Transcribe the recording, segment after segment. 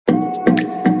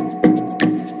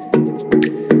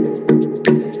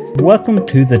Welcome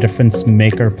to the Difference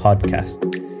Maker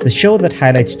podcast, the show that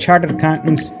highlights chartered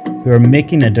accountants who are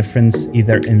making a difference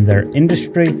either in their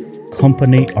industry,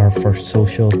 company, or for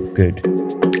social good.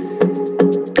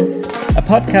 A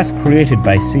podcast created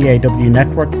by CAW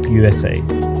Network USA.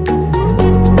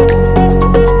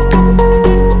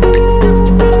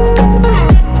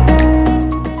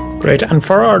 Great. And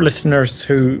for our listeners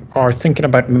who are thinking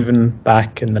about moving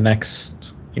back in the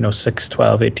next, 6,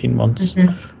 12, 18 months,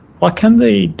 what can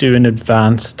they do in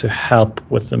advance to help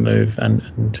with the move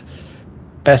and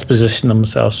best position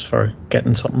themselves for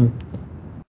getting something?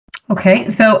 Okay,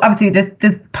 so obviously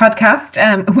this podcast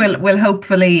will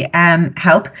hopefully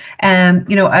help.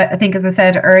 I think, as I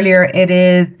said earlier, it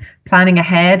is planning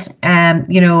ahead, and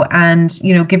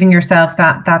giving yourself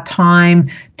that time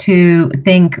to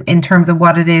think in terms of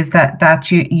what it is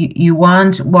that you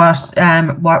want,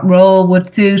 what role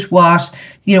would suit, what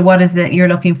is it you're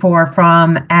looking for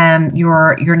from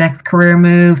your next career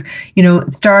move.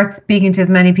 Start speaking to as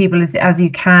many people as you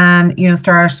can.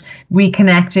 Start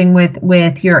reconnecting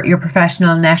with your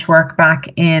professional network back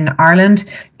in Ireland,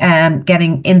 and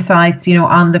getting insights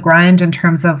on the ground in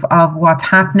terms of what's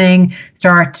happening.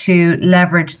 Start to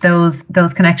leverage those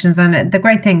connections. And the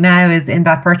great thing now is, in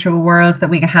that virtual world, that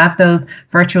we can have those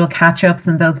virtual catch-ups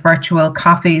and those virtual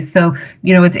coffees. So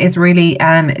it's really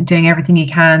doing everything you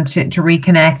can to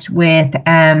reconnect with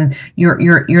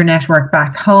your network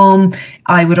back home.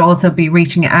 I would also be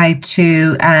reaching out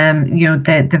to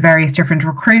the various different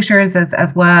recruiters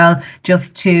as well,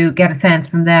 just to get a sense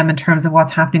from them in terms of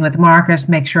what's happening with the market.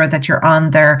 Make sure that you're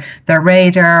on their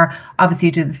radar.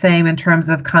 Obviously, do the same in terms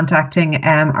of contacting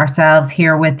ourselves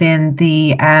here within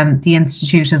the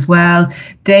institute as well.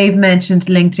 Dave mentioned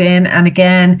LinkedIn, and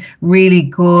again, really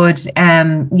good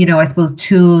I suppose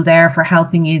tool there for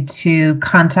helping you to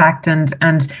contact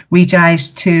and reach out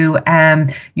to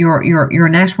your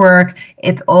network.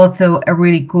 It's also a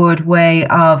really good way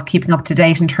of keeping up to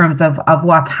date in terms of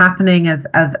what's happening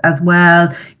as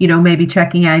well. Maybe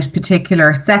checking out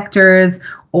particular sectors,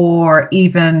 or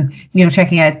even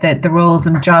checking out the roles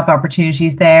and job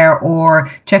opportunities there,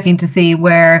 or checking to see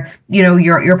where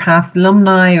your past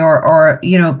alumni or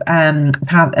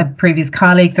previous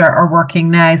colleagues are working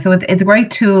now. So it's a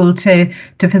great tool to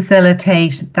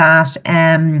facilitate that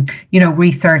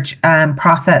research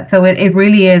process. So it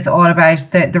really is all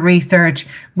about the research,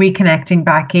 reconnecting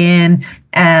back in,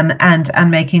 and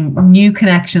making new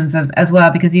connections as well,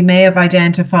 because you may have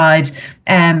identified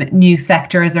new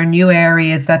sectors or new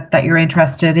areas that you're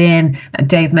interested in.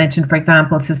 Dave mentioned, for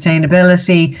example,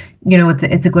 sustainability.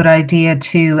 It's a good idea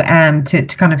to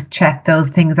kind of check those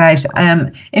things out.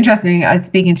 Interestingly, I was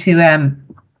speaking to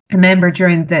a member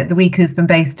during the week who's been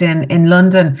based in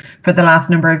London for the last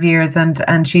number of years,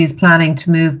 and she's planning to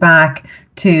move back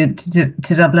to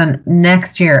Dublin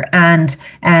next year, and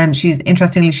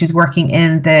she's working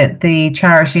in the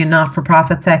charity and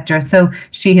not-for-profit sector. So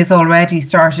she has already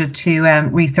started to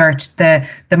research the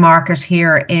market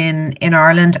here in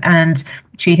Ireland, and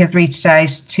she has reached out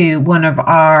to one of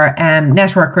our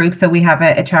network groups. So we have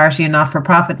a charity and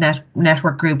not-for-profit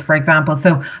network group, for example.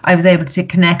 So I was able to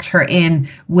connect her in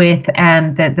with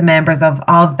the members of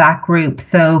that group.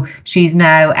 So she's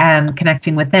now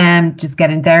connecting with them, just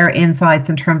getting their insights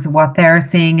in terms of what they're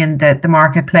seeing in the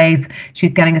marketplace.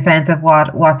 She's getting a sense of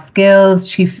what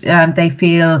skills they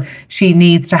feel she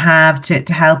needs to have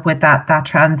to help with that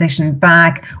transition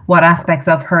back. What aspects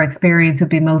of her experience would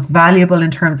be most valuable in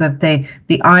terms of the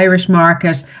Irish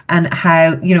market, and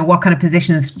how what kind of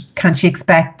positions can she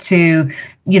expect to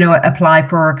apply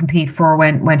for or compete for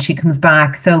when she comes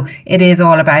back. So it is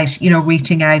all about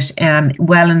reaching out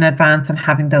well in advance and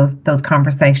having those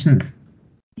conversations.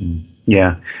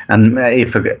 Yeah, and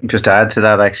if I just add to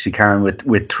that, actually, Karen,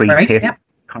 with three tips. Yep.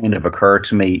 Kind of occurred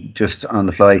to me just on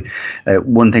the fly.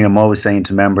 One thing I'm always saying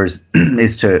to members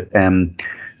is to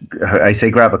I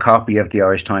say grab a copy of the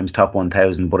Irish Times Top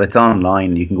 1000, but it's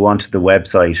online. You can go onto the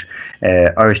website,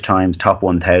 Irish Times Top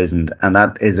 1000, and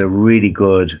that is a really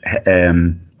good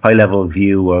high-level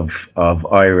view of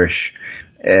Irish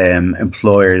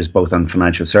employers, both on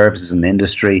financial services and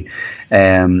industry.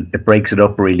 It breaks it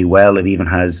up really well. It even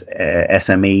has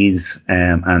SMEs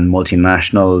and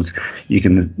multinationals. You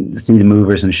can see the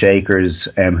movers and shakers,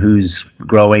 who's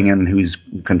growing and who's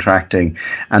contracting,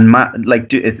 and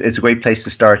it's a great place to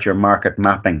start your market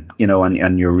mapping,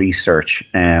 and your research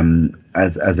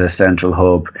as a central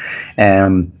hub.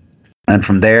 And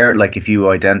from there, if you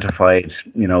identified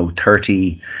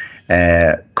 30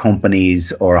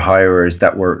 companies or hirers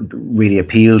that were really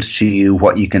appealed to you,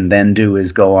 what you can then do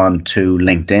is go on to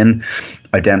LinkedIn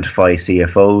identify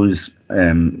CFOs,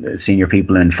 senior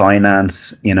people in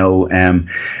finance,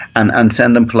 and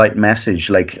send them polite message,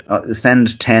 like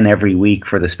send 10 every week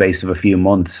for the space of a few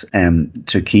months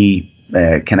to key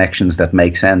connections that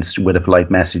make sense, with a polite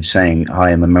message saying,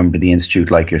 hi, I'm a member of the Institute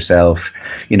like yourself,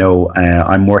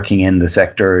 I'm working in the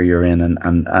sector you're in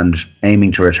and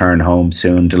aiming to return home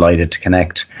soon, delighted to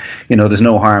connect. There's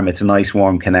no harm. It's a nice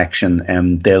warm connection,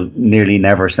 and they'll nearly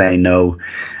never say no.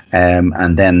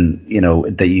 And then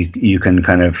that you can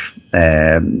kind of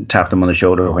tap them on the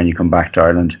shoulder when you come back to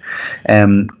Ireland.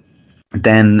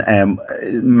 Then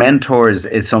mentors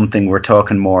is something we're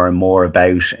talking more and more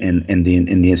about in the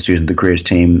Institute and the Careers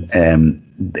team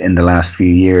in the last few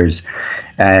years,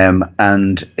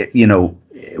 and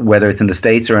whether it's in the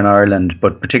States or in Ireland,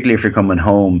 but particularly if you're coming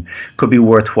home, could be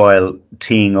worthwhile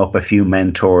teeing up a few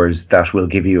mentors that will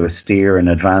give you a steer in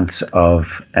advance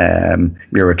of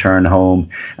your return home,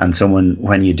 and someone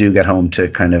when you do get home to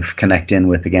kind of connect in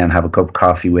with again, have a cup of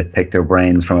coffee with, pick their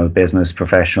brains from a business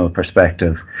professional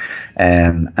perspective,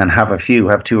 and have 2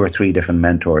 or 3 different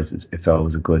mentors. It's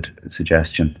always a good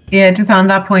suggestion. Yeah, just on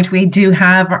that point, we do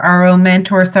have our own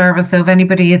mentor service. So if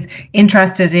anybody is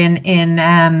interested in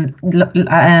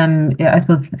I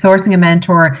suppose sourcing a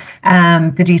mentor,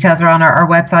 the details are on our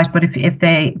website. But if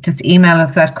they just email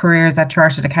us at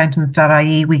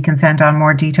careers@charteredaccountants.ie, we can send on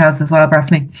more details as well,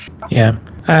 Breiffni. Yeah.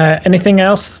 Anything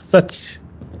else that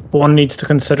one needs to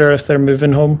consider if they're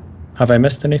moving home? Have I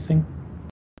missed anything?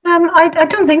 I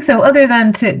don't think so, other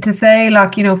than to say,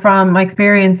 like, from my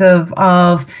experience of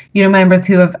members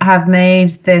who have made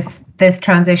this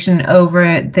transition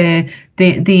over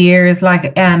the years,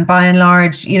 like by and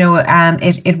large,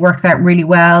 it works out really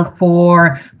well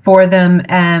for them.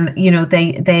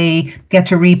 They get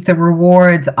to reap the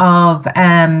rewards of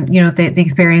the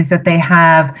experience that they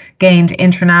have gained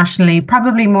internationally,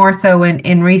 probably more so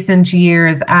in recent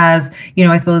years, as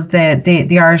I suppose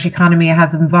the Irish economy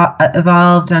has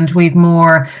evolved, and we've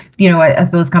more I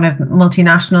suppose kind of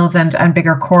multinationals and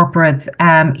bigger corporates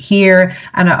here,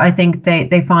 and I think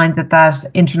they find that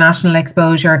international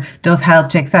exposure does help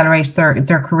to accelerate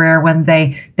their career when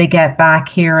they get back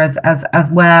here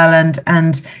as well,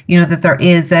 and that there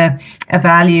is a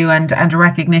value and a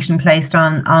recognition placed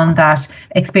on that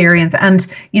experience. And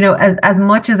as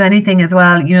much as anything as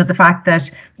well, the fact that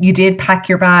you did pack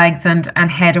your bags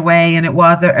and head away, and it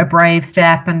was a brave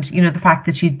step, and the fact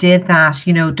that you did that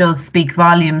does speak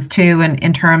volumes too,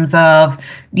 in terms of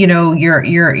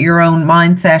your own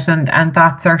mindset, and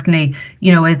that certainly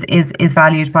is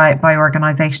valued by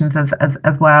organizations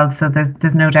as well. So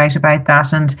there's no doubt about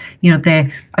that. And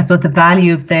I suppose the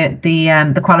value of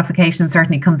the qualification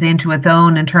certainly comes into its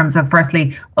own, in terms of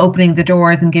firstly opening the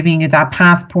doors and giving you that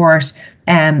passport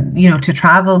to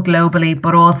travel globally,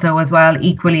 but also as well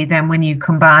equally then when you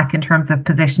come back, in terms of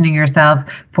positioning yourself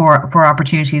for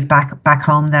opportunities back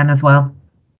home then as well.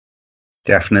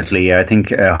 Definitely. I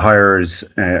think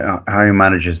hiring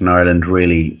managers in Ireland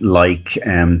really like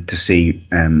to see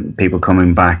people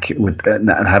coming back with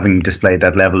having displayed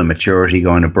that level of maturity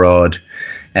going abroad.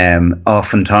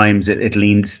 Oftentimes it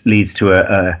leads to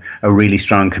a really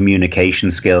strong communication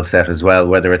skill set as well,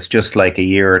 whether it's just like a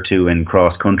year or 2 in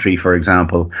cross country, for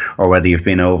example, or whether you've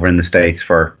been over in the States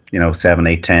for 7,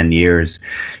 8, 10 years.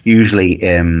 Usually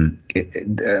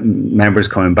members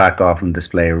coming back often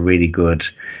display a really good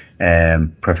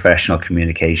professional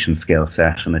communication skill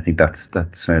set, and I think that's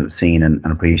seen and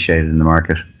appreciated in the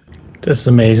market. This is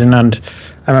amazing, and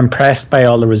I'm impressed by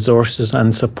all the resources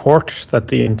and support that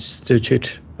the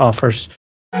Institute offers.